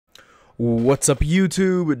What's up,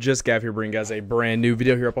 YouTube? JustGav here, bringing you guys a brand new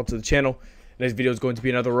video here up onto the channel. Today's video is going to be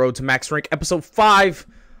another Road to Max Rank episode 5.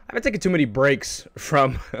 I've been taking too many breaks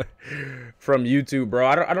from YouTube, bro.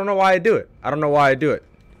 I don't know why I do it. I don't know why I do it,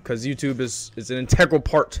 because YouTube is an integral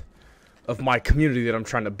part of my community that I'm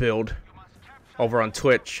trying to build over on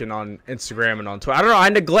Twitch and on Instagram and on Twitter. I don't know. I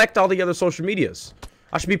neglect all the other social medias.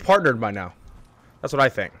 I should be partnered by now. That's what I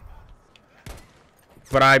think.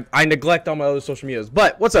 But I neglect all my other social medias.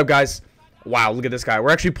 But what's up, guys? Wow, look at this guy. We're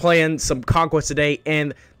actually playing some Conquest today,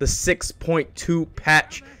 and the 6.2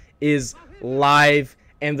 patch is live,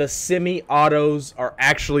 and the semi-autos are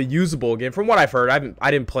actually usable again. From what I've heard,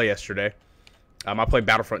 I didn't play yesterday. I played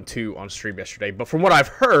Battlefront 2 on stream yesterday. But from what I've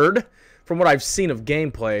heard, from what I've seen of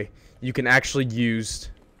gameplay, you can actually use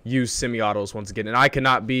semi-autos once again. And I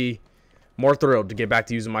cannot be more thrilled to get back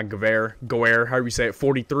to using my Gower, however you say it,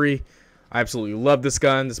 43. I absolutely love this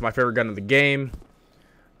gun. This is my favorite gun in the game.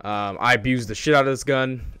 I abused the shit out of this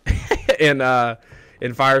gun in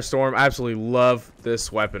Firestorm. I absolutely love this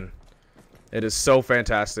weapon. It is so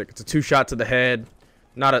fantastic. It's a 2-shot to the head.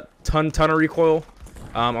 Not a ton of recoil.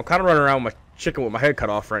 I'm kind of running around with my chicken with my head cut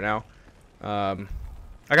off right now. I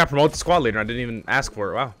got promoted to squad leader. I didn't even ask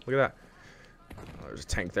for it. Wow, look at that. Oh, there's a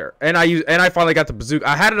tank there. And I finally got the bazooka.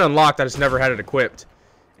 I had it unlocked. I just never had it equipped.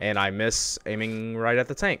 And I miss aiming right at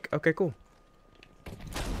the tank. Okay, cool.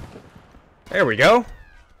 There we go.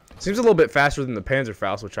 Seems a little bit faster than the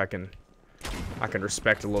Panzerfaust, which I can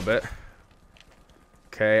respect a little bit.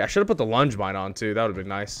 Okay, I should have put the lunge mine on too. That would have been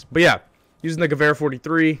nice. But yeah, using the Gower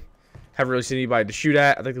 43. Haven't really seen anybody to shoot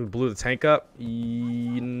at. I think we blew the tank up.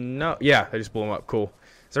 No, yeah, they just blew him up. Cool.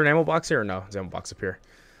 Is there an ammo box here or no? There's an ammo box up here.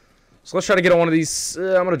 So let's try to get on one of these.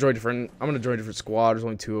 I'm gonna join different squad. There's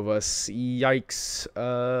only 2 of us. Yikes.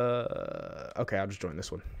 Okay, I'll just join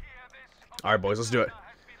this one. All right, boys, let's do it.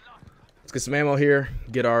 Let's get some ammo here.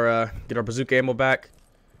 Get our bazooka ammo back.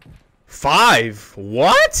 5?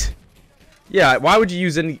 What? Yeah. Why would you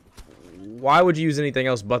use anything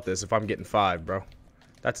else but this if I'm getting 5, bro?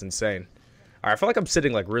 That's insane. All right, I feel like I'm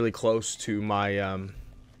sitting like really close to my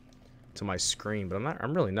screen, but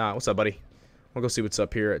I'm really not. What's up, buddy? We'll go see what's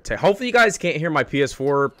up here. Hopefully you guys can't hear my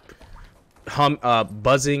PS4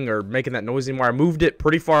 buzzing or making that noise anymore. I moved it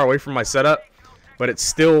pretty far away from my setup, but it's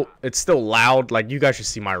still loud. Like, you guys should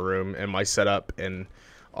see my room and my setup and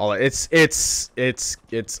all that. It's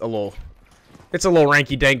a little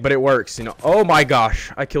ranky dank, but it works, you know. Oh my gosh,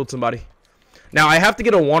 I killed somebody. Now I have to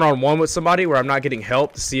get a one-on-one with somebody where I'm not getting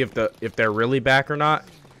help to see if they're really back or not.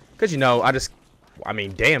 Cause you know, I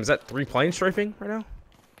mean, damn, is that 3 planes strafing right now?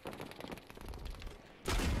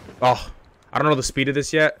 Oh, I don't know the speed of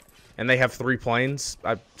this yet, and they have 3 planes.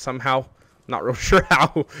 Somehow, not real sure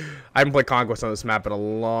how. I haven't played Conquest on this map in a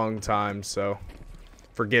long time, so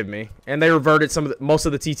forgive me. And they reverted most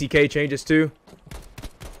of the TTK changes too.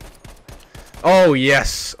 Oh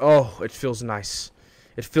yes, oh, it feels nice.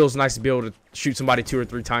 It feels nice to be able to shoot somebody 2 or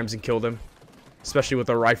 3 times and kill them, especially with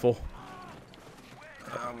a rifle.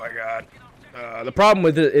 Oh my god. The problem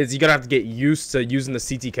with it is you're gonna have to get used to using the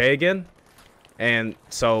CTK again. And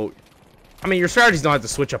so, I mean, your strategies don't have to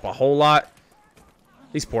switch up a whole lot.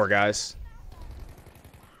 These poor guys.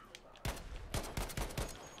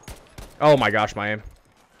 Oh my gosh, my aim.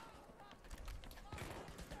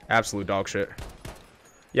 Absolute dog shit.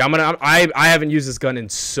 Yeah, I haven't used this gun in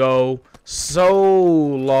so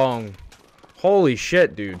long. Holy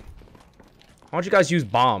shit, dude. Why don't you guys use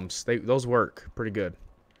bombs? Those work pretty good.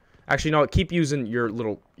 Actually, no, keep using your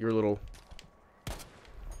little.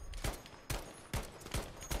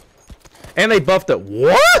 And they buffed it.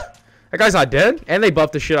 What? That guy's not dead? And they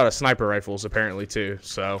buffed the shit out of sniper rifles, apparently, too.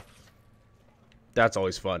 So, that's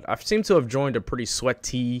always fun. I seem to have joined a pretty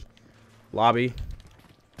sweaty lobby.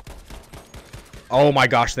 Oh my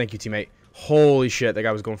gosh, thank you, teammate. Holy shit, that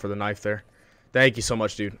guy was going for the knife there. Thank you so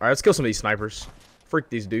much, dude. All right, let's kill some of these snipers. Freak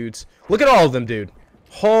these dudes. Look at all of them, dude.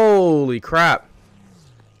 Holy crap.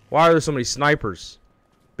 Why are there so many snipers?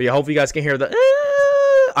 But yeah, hopefully you guys can hear the...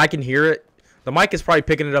 I can hear it. The mic is probably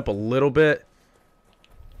picking it up a little bit.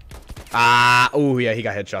 Oh yeah, he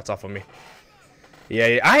got headshots off of me.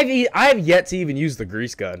 Yeah, I have yet to even use the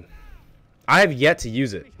grease gun. I have yet to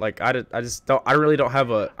use it. Like, I really don't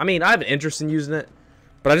have a... I mean, I have an interest in using it,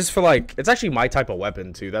 but I just feel like it's actually my type of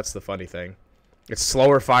weapon, too. That's the funny thing. It's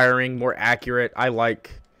slower firing, more accurate. I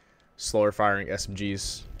like slower firing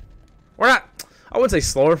SMGs. Or not... I wouldn't say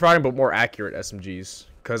slower firing, but more accurate SMGs.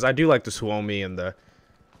 Because I do like the Suomi and the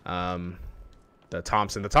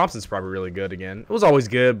Thompson. The Thompson's probably really good again. It was always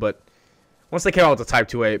good, but once they came out with the Type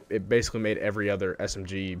 2A, it basically made every other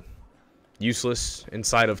SMG useless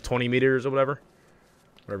inside of 20 meters or whatever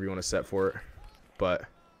you want to set for it. But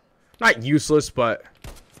not useless, but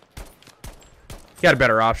he had a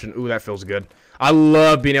better option. Ooh, that feels good. I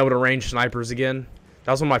love being able to range snipers again.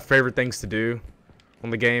 That was one of my favorite things to do on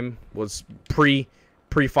the game. Was pre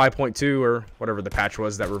 5.2 or whatever the patch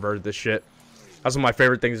was that reverted this shit. That's one of my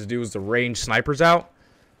favorite things to do, was to range snipers out.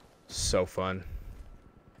 So fun.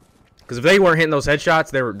 Because if they weren't hitting those headshots,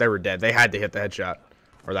 they were dead. They had to hit the headshot,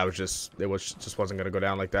 or that was just wasn't gonna go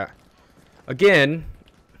down like that. Again,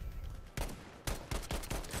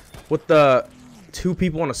 with the 2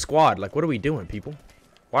 people on a squad, like, what are we doing, people?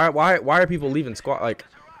 Why are people leaving squad? Like,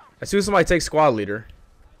 as soon as somebody takes squad leader,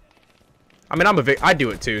 I mean, I do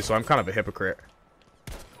it too, so I'm kind of a hypocrite.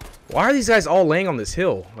 Why are these guys all laying on this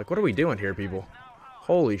hill? Like, what are we doing here, people?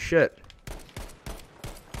 Holy shit.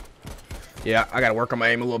 Yeah, I gotta work on my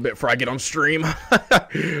aim a little bit before I get on stream.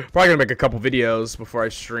 Probably gonna make a couple videos before I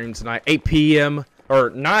stream tonight. 8 p.m. or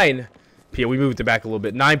 9 p.m. We moved it back a little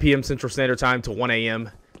bit. 9 p.m. Central Standard Time to 1 a.m.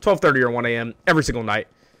 12:30 or 1 a.m. every single night.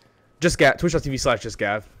 JustGav,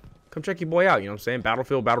 twitch.tv/JustGav. Come check your boy out, you know what I'm saying?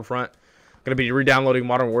 Battlefield, Battlefront. Gonna be re-downloading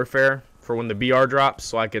Modern Warfare for when the BR drops,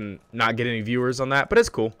 so I can not get any viewers on that. But it's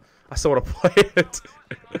cool. I still want to play it.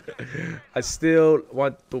 I still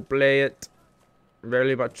want to play it.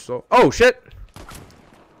 Very much so. Oh, shit.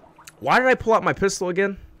 Why did I pull out my pistol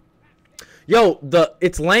again? Yo,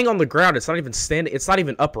 it's laying on the ground. It's not even standing. It's not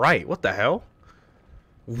even upright. What the hell?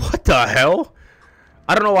 What the hell?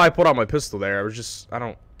 I don't know why I pulled out my pistol there. I was just, I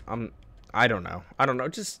don't know.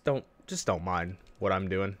 Just don't mind what I'm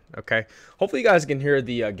doing. Okay. Hopefully you guys can hear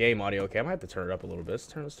the game audio. Okay, I might have to turn it up a little bit.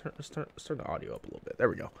 Let's turn the audio up a little bit. There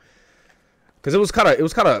we go. Because it was kind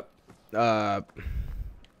of,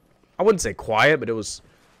 I wouldn't say quiet, but it was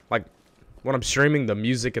like when I'm streaming, the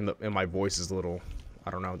music and my voice is a little,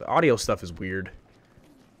 I don't know. The audio stuff is weird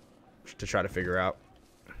to try to figure out.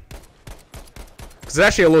 Because it's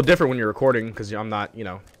actually a little different when you're recording, because I'm not, you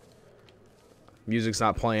know, music's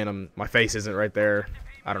not playing. My face isn't right there.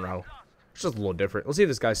 I don't know. It's just a little different. Let's see if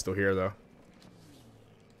this guy's still here, though.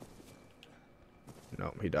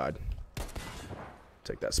 No, he died.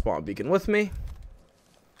 Take that spawn beacon with me.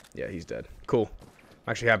 Yeah, he's dead. Cool.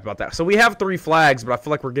 I'm actually happy about that. So we have 3 flags, but I feel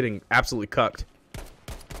like we're getting absolutely cucked.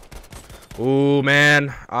 Ooh,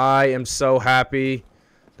 man. I am so happy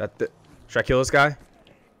that should I kill this guy?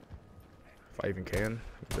 If I even can.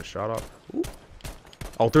 Get a shot off. Ooh.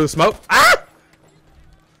 Oh, through the smoke. Ah!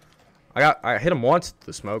 I hit him once through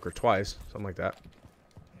the smoke, or twice. Something like that.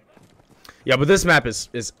 Yeah, but this map is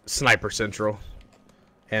sniper central.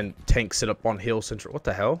 And tank sit up on hill central. What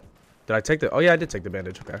the hell? Did I take the... Oh, yeah, I did take the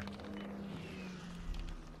bandage. Okay.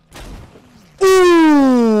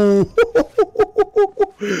 Ooh!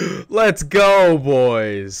 Let's go,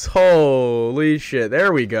 boys. Holy shit.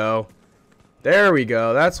 There we go. There we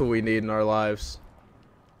go. That's what we need in our lives.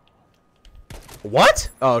 What?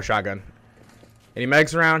 Oh, shotgun. Any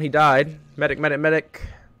medics around? He died. Medic, medic, medic.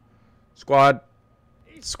 Squad.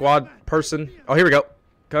 Squad person. Oh, here we go.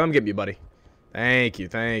 Come get me, buddy. Thank you,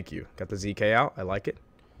 thank you. Got the ZK out. I like it.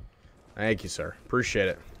 Thank you, sir. Appreciate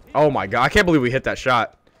it. Oh my god, I can't believe we hit that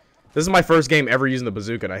shot. This is my first game ever using the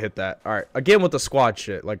bazooka, and I hit that. All right, again with the squad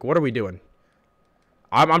shit. Like, what are we doing?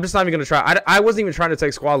 I'm just not even gonna try. I wasn't even trying to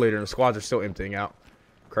take squad leader, and the squads are still emptying out.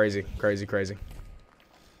 Crazy, crazy, crazy.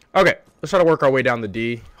 Okay, let's try to work our way down the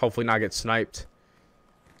D. Hopefully not get sniped.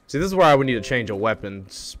 See, this is where I would need to change a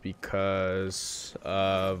weapons because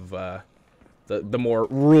of the more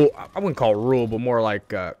rule. I wouldn't call it rule, but more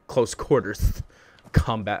like close quarters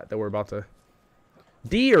combat that we're about to.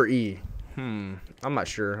 D or E? I'm not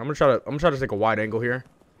sure. I'm gonna try to take a wide angle here.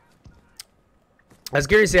 I was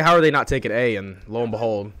curious to see how are they not taking A, and lo and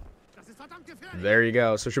behold, there you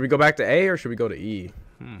go. So should we go back to A or should we go to E?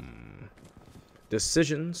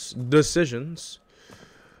 Decisions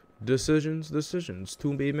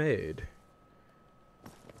to be made.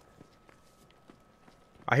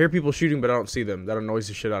 I hear people shooting, but I don't see them. That annoys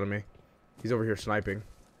the shit out of me. He's over here sniping.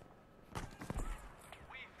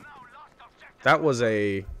 That was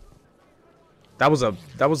a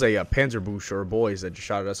Panzerbusch or boys that just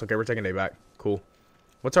shot at us. Okay, we're taking A back. Cool.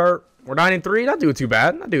 What's our... We're 9-3. Not doing too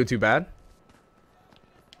bad. Not doing too bad.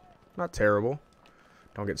 Not terrible.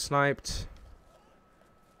 Don't get sniped.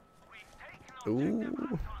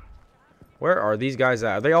 Ooh. Where are these guys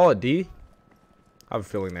at? Are they all at D? I have a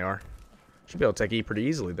feeling they are. Should be able to take E pretty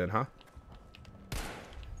easily then, huh?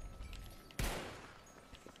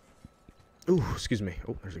 Ooh, excuse me.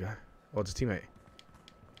 Oh, there's a guy. Oh, it's a teammate.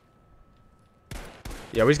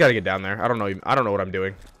 Yeah, we just gotta get down there. I don't know what I'm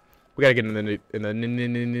doing. We gotta get in the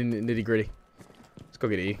nitty gritty. Let's go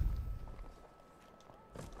get E.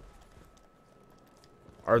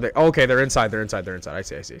 Are they? Oh, okay, they're inside. They're inside. I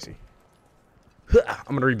see.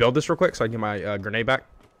 I'm gonna rebuild this real quick so I can get my grenade back.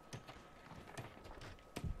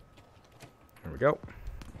 There we go.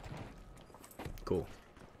 Cool.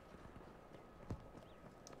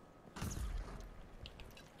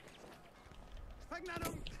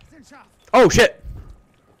 Oh shit!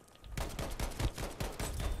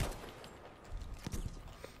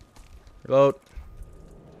 Reload.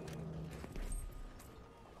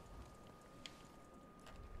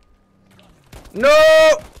 No!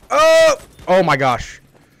 Oh! Oh my gosh.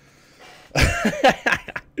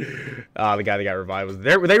 Ah, the guy that got revived was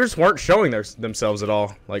there. They just weren't showing themselves at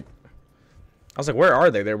all. Like, I was like, where are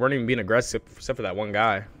they? They weren't even being aggressive except for that one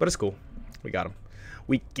guy. But it's cool. We got him.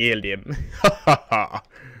 We killed him.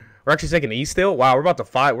 We're actually taking E still? Wow, we're about to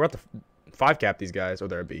five cap these guys. Oh,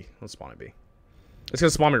 they're at B. Let's spawn at B. It's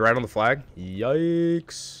gonna spawn me right on the flag.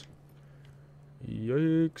 Yikes.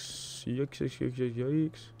 Yikes. Yikes, yikes, yikes, yikes,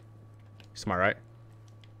 yikes. Is my right?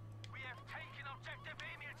 We have taken objective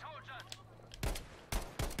Amy.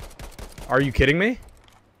 Are you kidding me?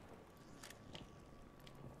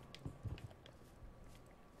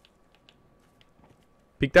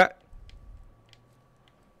 Peek that.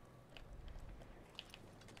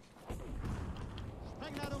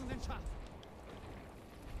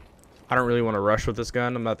 I don't really want to rush with this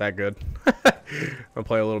gun. I'm not that good. I'll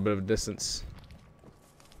play a little bit of a distance.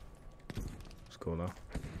 It's cool though.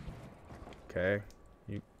 Okay.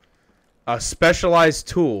 A specialized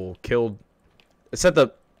tool killed. It said the.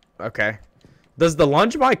 Okay. Does the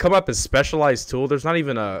lunge buy come up as specialized tool? There's not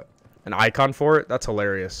even an icon for it. That's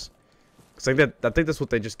hilarious. Cause I think that's what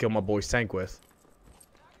they just killed my boy's tank with.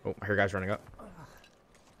 Oh, I hear guys running up.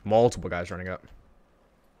 Multiple guys running up.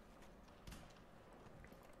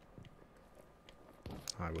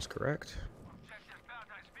 I was correct.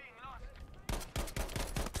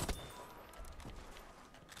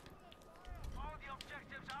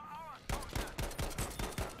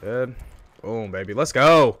 Dead. Boom, baby. Let's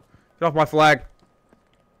go. Get off my flag.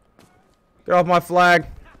 Get off my flag.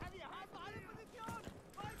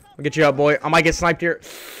 I'll get you up, boy. I might get sniped here.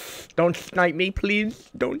 Don't snipe me,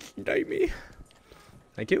 please. Don't snipe me.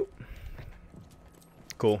 Thank you.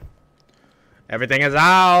 Cool. Everything is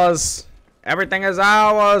ours. Everything is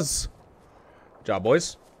ours. Good job,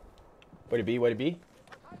 boys. Way to be, way to be.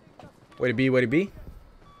 Way to be, way to be.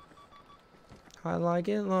 I like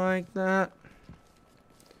it like that.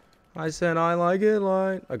 I said I like it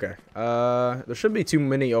like... Okay. There shouldn't be too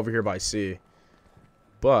many over here by C.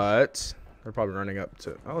 But they're probably running up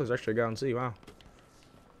to... Oh, there's actually a guy on C. Wow.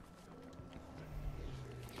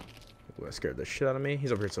 Ooh, that scared the shit out of me.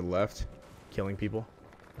 He's over here to the left. Killing people.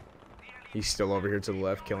 He's still over here to the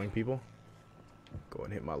left killing people. Go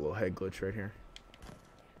and hit my little head glitch right here.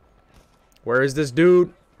 Where is this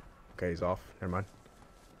dude? Okay, he's off. Never mind.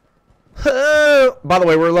 By the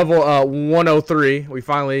way, we're level 103. We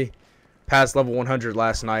finally passed level 100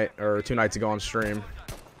 last night, or 2 nights ago on stream.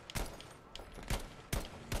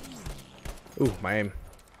 Ooh, my aim.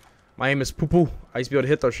 My aim is poo-poo. I used to be able to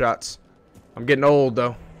hit those shots. I'm getting old,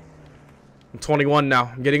 though. I'm 21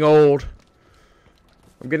 now. I'm getting old.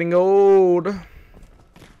 I'm getting old. Is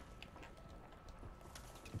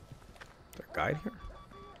there a guy in here?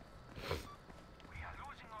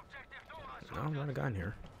 No, not a guy in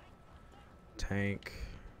here. Tank.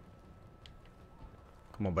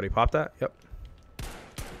 Come on, buddy. Pop that. Yep.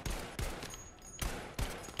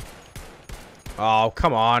 Oh,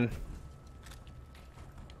 come on.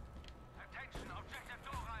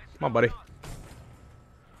 Come on, buddy.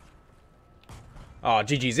 Oh,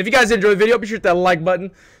 GG's. If you guys enjoyed the video, be sure to hit that like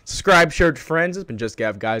button. Subscribe, share with your friends. It's been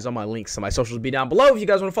JustGav, guys. All my links to my socials will be down below if you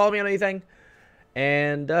guys want to follow me on anything.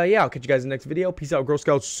 And, yeah, I'll catch you guys in the next video. Peace out, Girl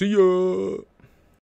Scouts. See ya.